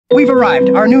We've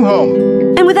arrived, our new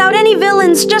home. And without any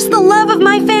villains, just the love of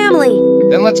my family.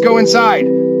 Then let's go inside.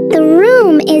 The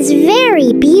room is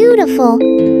very beautiful,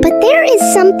 but there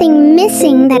is something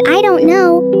missing that I don't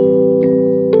know.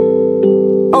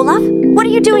 Olaf, what are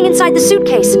you doing inside the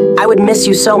suitcase? I would miss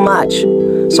you so much,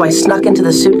 so I snuck into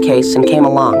the suitcase and came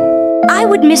along. I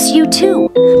would miss you too,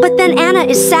 but then Anna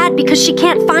is sad because she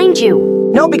can't find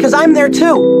you. No, because I'm there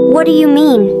too. What do you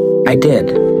mean? I did.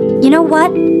 You know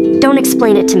what? Don't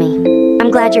explain it to me.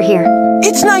 I'm glad you're here.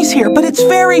 It's nice here, but it's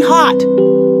very hot.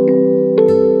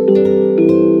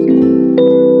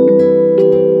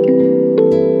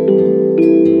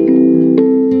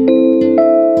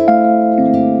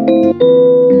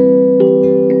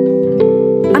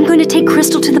 I'm going to take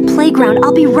Crystal to the playground.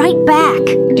 I'll be right back.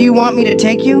 Do you want me to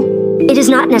take you? It is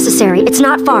not necessary. It's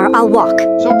not far. I'll walk.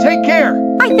 So take care.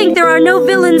 I think there are no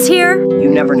villains here. You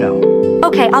never know.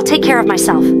 Okay, I'll take care of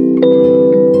myself.